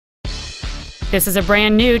This is a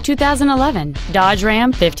brand new 2011 Dodge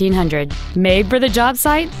Ram 1500, made for the job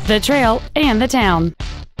site, the trail, and the town.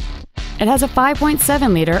 It has a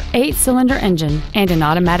 5.7-liter 8-cylinder engine and an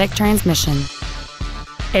automatic transmission.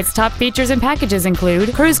 Its top features and packages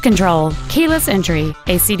include cruise control, keyless entry,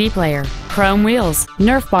 a CD player, chrome wheels,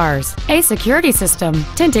 Nerf bars, a security system,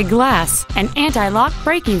 tinted glass, an anti-lock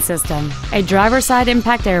braking system, a driver's side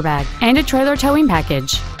impact airbag, and a trailer towing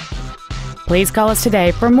package. Please call us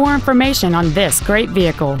today for more information on this great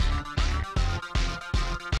vehicle.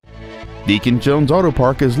 Deacon Jones Auto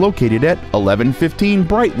Park is located at 1115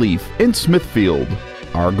 Brightleaf in Smithfield.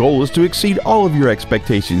 Our goal is to exceed all of your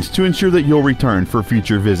expectations to ensure that you'll return for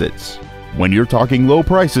future visits. When you're talking low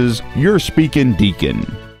prices, you're speaking Deacon.